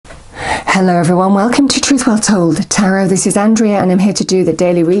Hello everyone, welcome to Truth Well Told Tarot. This is Andrea and I'm here to do the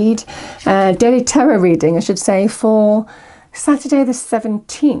daily daily tarot reading, I should say, for Saturday the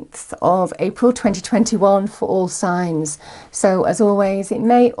 17th of April 2021 for all signs. So as always, it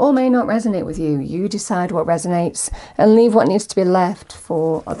may or may not resonate with you. You decide what resonates and leave what needs to be left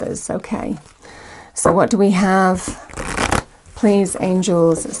for others. Okay, so what do we have? Please,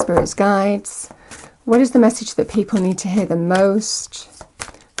 angels, spirits, guides. What is the message that people need to hear the most?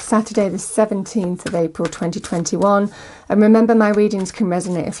 Saturday the 17th of April 2021, and remember my readings can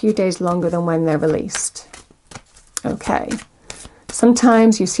resonate a few days longer than when they're released. Okay,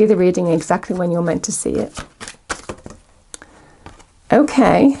 sometimes you see the reading exactly when you're meant to see it.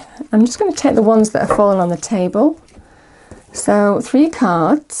 Okay, I'm just going to take the ones that have fallen on the table. So 3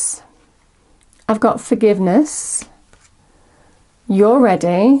 cards. I've got forgiveness, you're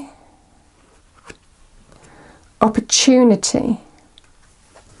ready, opportunity.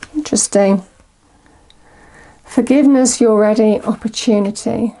 Interesting. Forgiveness, you're ready,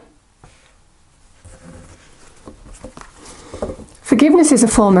 opportunity. Forgiveness is a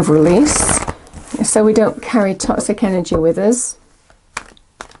form of release, so we don't carry toxic energy with us.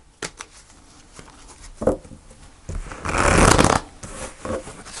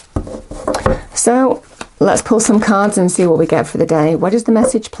 So let's pull some cards and see what we get for the day. What is the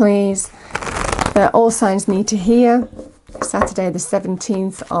message, please, that all signs need to hear? Saturday the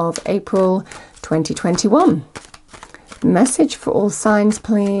 17th of April 2021. Message for all signs,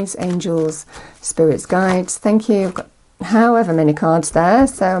 please, angels, spirits, guides. Thank you. I've got however many cards there,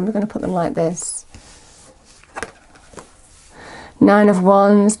 so I'm going to put them like this. 9 of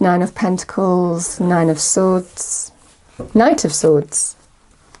Wands, 9 of Pentacles, 9 of Swords, Knight of Swords,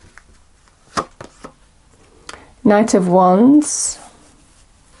 Knight of Wands,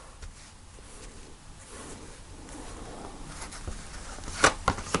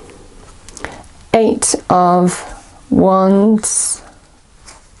 Eight of Wands,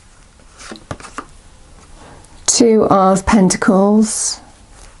 2 of Pentacles.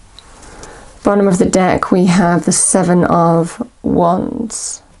 Bottom of the deck we have the 7 of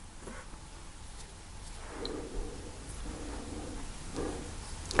Wands.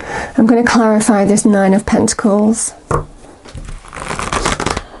 I'm going to clarify this 9 of Pentacles.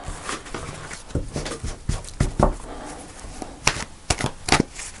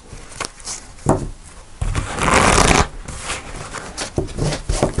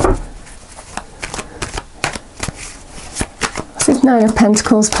 This is 9 of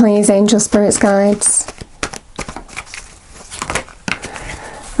Pentacles, please, angel, spirits, guides.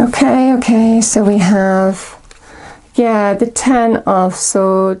 Okay, so we have, yeah, the 10 of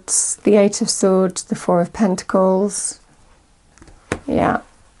Swords, the 8 of Swords, the 4 of Pentacles. Yeah.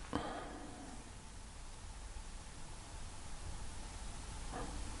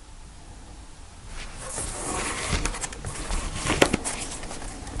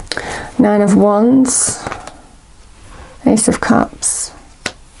 Nine of Wands, Ace of Cups,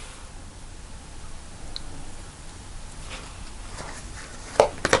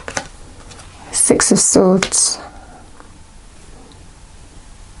 Six of Swords,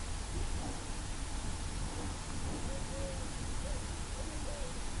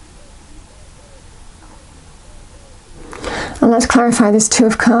 and let's clarify this 2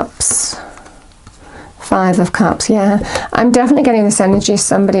 of Cups, 5 of Cups. Yeah, I'm definitely getting this energy.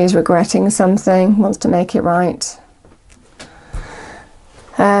 Somebody is regretting something, wants to make it right.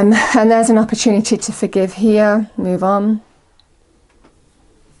 And there's an opportunity to forgive here, move on.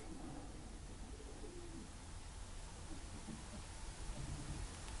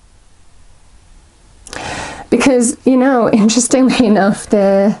 Because, you know, interestingly enough,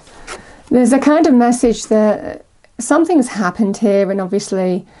 there's a kind of message that something's happened here, and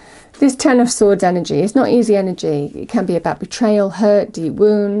obviously this 10 of Swords energy is not easy energy. It can be about betrayal, hurt, deep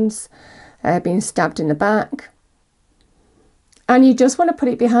wounds, being stabbed in the back. And you just want to put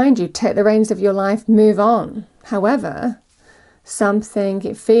it behind you, take the reins of your life, move on. However, something,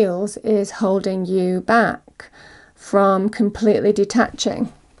 it feels, is holding you back from completely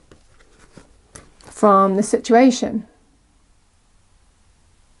detaching from the situation.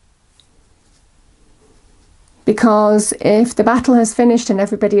 Because if the battle has finished and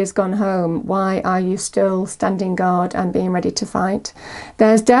everybody has gone home, why are you still standing guard and being ready to fight?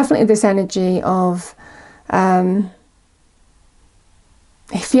 There's definitely this energy of...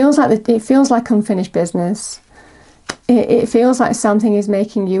 It feels like unfinished business. It feels like something is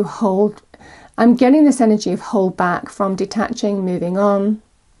making you hold. I'm getting this energy of hold back from detaching, moving on.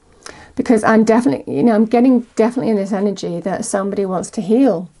 Because I'm definitely, I'm getting definitely in this energy that somebody wants to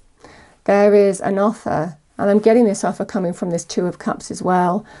heal. There is an offer And I'm getting this offer coming from this Two of Cups as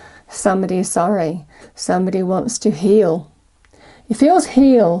well. Somebody is sorry. Somebody wants to heal. It feels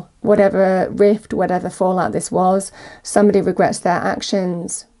heal whatever rift, whatever fallout this was. Somebody regrets their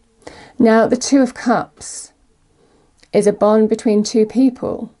actions. Now, the Two of Cups is a bond between two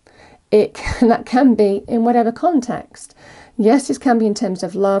people. That can be in whatever context. Yes, this can be in terms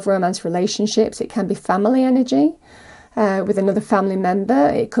of love, romance, relationships. It can be family energy with another family member.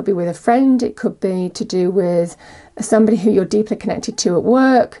 It could be with a friend. It could be to do with somebody who you're deeply connected to at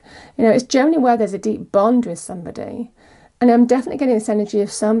work. You know, it's generally where there's a deep bond with somebody. And I'm definitely getting this energy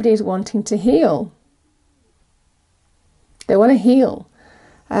of somebody is wanting to heal. They want to heal.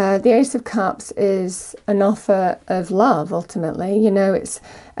 The Ace of Cups is an offer of love, ultimately. You know, it's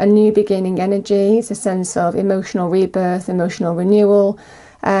a new beginning energy. It's a sense of emotional rebirth, emotional renewal.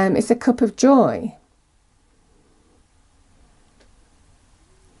 It's a cup of joy.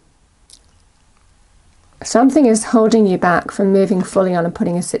 Something is holding you back from moving fully on and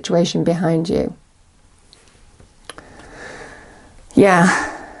putting a situation behind you.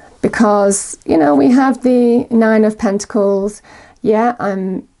 Yeah, because, you know, we have the Nine of Pentacles. Yeah,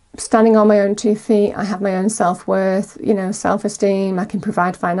 I'm standing on my own 2 feet. I have my own self-worth, you know, self-esteem. I can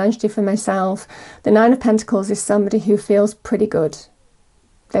provide financially for myself. The Nine of Pentacles is somebody who feels pretty good.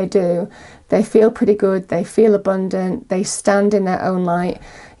 They do. They feel pretty good. They feel abundant. They stand in their own light.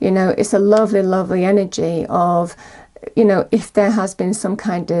 You know, it's a lovely, lovely energy of, you know, if there has been some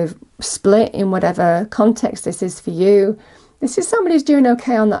kind of split in whatever context this is for you, this is somebody who's doing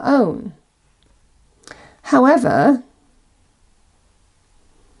okay on their own. However,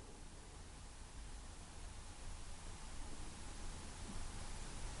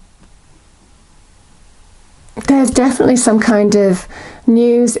 there's definitely some kind of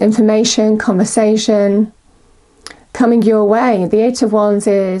news, information, conversation coming your way. The Eight of Wands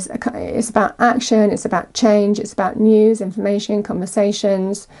is it's about action, it's about change, it's about news, information,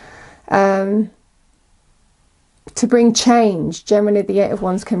 conversations. To bring change. Generally, the Eight of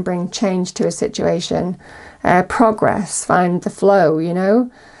Wands can bring change to a situation, progress, find the flow, you know.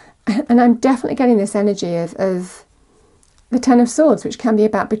 And I'm definitely getting this energy of the Ten of Swords, which can be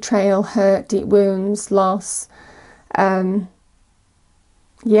about betrayal, hurt, deep wounds, loss.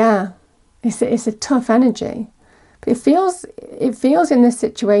 Yeah, it's a tough energy. But it feels in this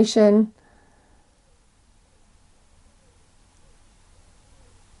situation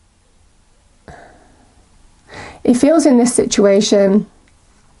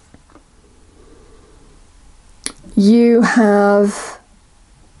you have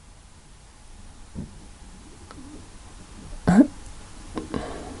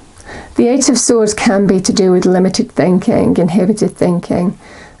the Eight of Swords can be to do with limited thinking, inhibited thinking,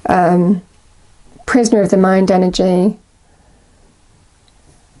 prisoner of the mind energy.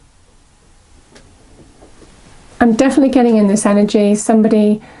 I'm definitely getting in this energy.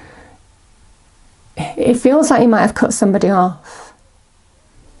 Somebody, it feels like you might have cut somebody off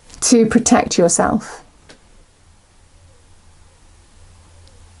to protect yourself.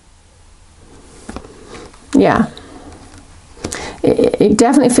 Yeah. It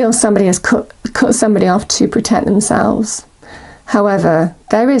definitely feels somebody has cut somebody off to protect themselves. However,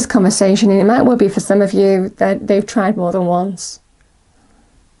 there is conversation, and it might well be for some of you that they've tried more than once.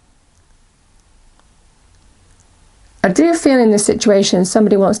 I do feel in this situation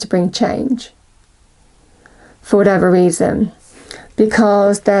somebody wants to bring change for whatever reason,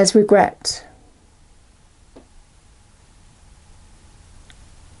 because there's regret.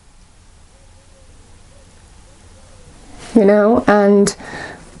 You know, and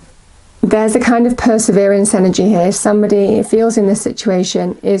there's a kind of perseverance energy here. Somebody, it feels in this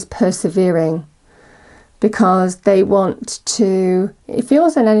situation, is persevering because they want to, it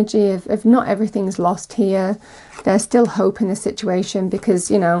feels an energy of not everything's lost here. There's still hope in the situation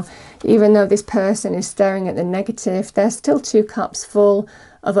because, you know, even though this person is staring at the negative, there's still 2 cups full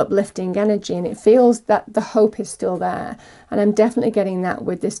of uplifting energy, and it feels that the hope is still there. And I'm definitely getting that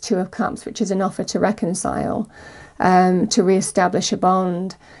with this 2 of Cups, which is an offer to reconcile, to re-establish a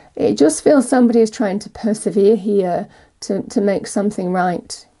bond. It just feels somebody is trying to persevere here to make something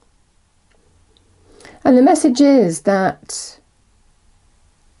right. And the message is that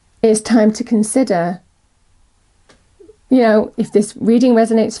it's time to consider, you know, if this reading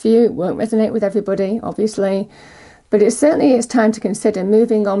resonates for you. It won't resonate with everybody, obviously, but it's time to consider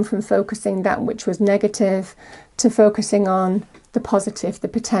moving on from focusing that which was negative to focusing on the positive, the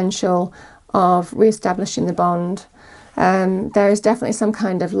potential of re-establishing the bond. There is definitely some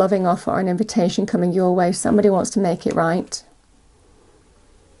kind of loving offer or an invitation coming your way. Somebody wants to make it right.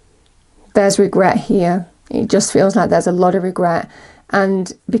 There's regret here. It just feels like there's a lot of regret.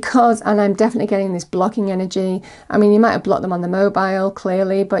 And I'm definitely getting this blocking energy. I mean, you might have blocked them on the mobile,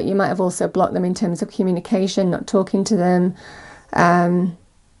 clearly, but you might have also blocked them in terms of communication, not talking to them.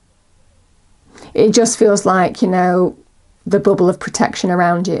 It just feels like, you know, the bubble of protection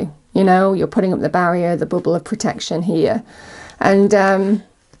around you. You know, you're putting up the barrier, the bubble of protection here. And the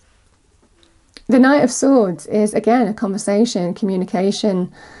Knight of Swords is, again, a conversation,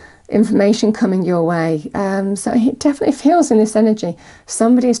 communication, information coming your way. So it definitely feels in this energy,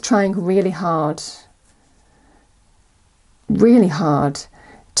 somebody is trying really hard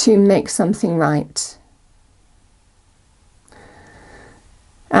to make something right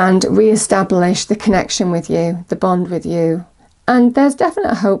and re-establish the connection with you, the bond with you. And there's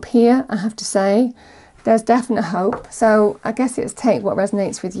definite hope here, I have to say. There's definite hope. So I guess it's take what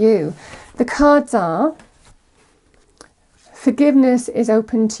resonates with you. The cards are: forgiveness is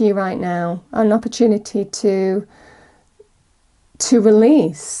open to you right now, an opportunity to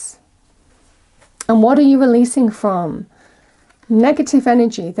release. And what are you releasing from? Negative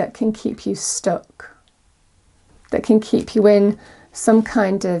energy that can keep you stuck, that can keep you in some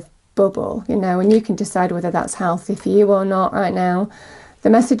kind of bubble, you know, and you can decide whether that's healthy for you or not right now. The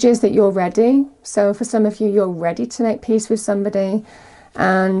message is that you're ready. So for some of you, you're ready to make peace with somebody.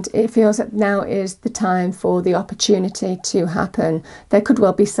 And it feels that now is the time for the opportunity to happen. There could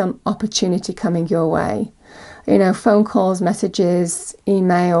well be some opportunity coming your way. You know, phone calls, messages,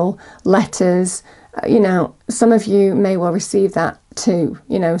 email, letters. You know, some of you may well receive that too.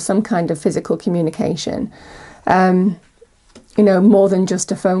 You know, some kind of physical communication. You know, more than just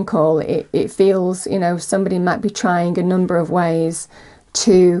a phone call. It feels, you know, somebody might be trying a number of ways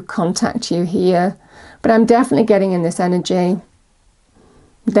to contact you here. But I'm definitely getting in this energy,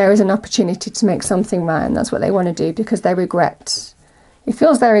 there is an opportunity to make something right, and that's what they want to do because they regret. It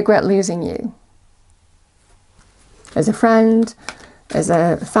feels they regret losing you. As a friend, as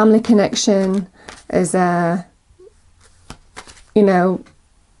a family connection, as a, you know,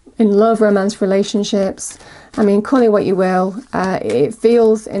 in love, romance, relationships. I mean, call it what you will. It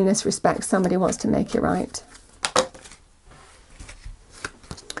feels in this respect somebody wants to make it right.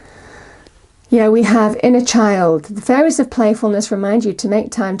 Yeah, we have inner child. The fairies of playfulness remind you to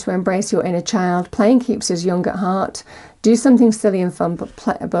make time to embrace your inner child. Playing keeps us young at heart. Do something silly and fun,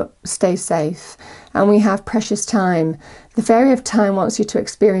 but stay safe. And we have precious time. The fairy of time wants you to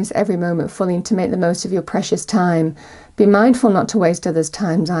experience every moment fully and to make the most of your precious time. Be mindful not to waste others'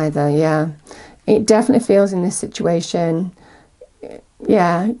 times either. Yeah, it definitely feels in this situation.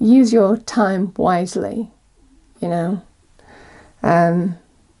 Yeah, use your time wisely, you know.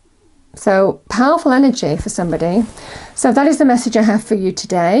 So powerful energy for somebody. So that is the message I have for you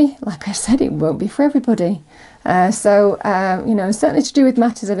today. Like I said, it won't be for everybody. You know, certainly to do with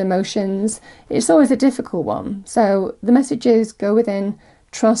matters of emotions, it's always a difficult one. So the message is go within,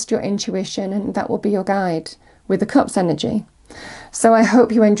 trust your intuition, and that will be your guide with the Cups energy. So I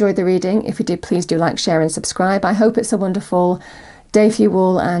hope you enjoyed the reading. If you did, please do like, share and subscribe. I hope it's a wonderful day for you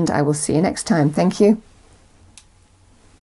all, and I will see you next time. Thank you.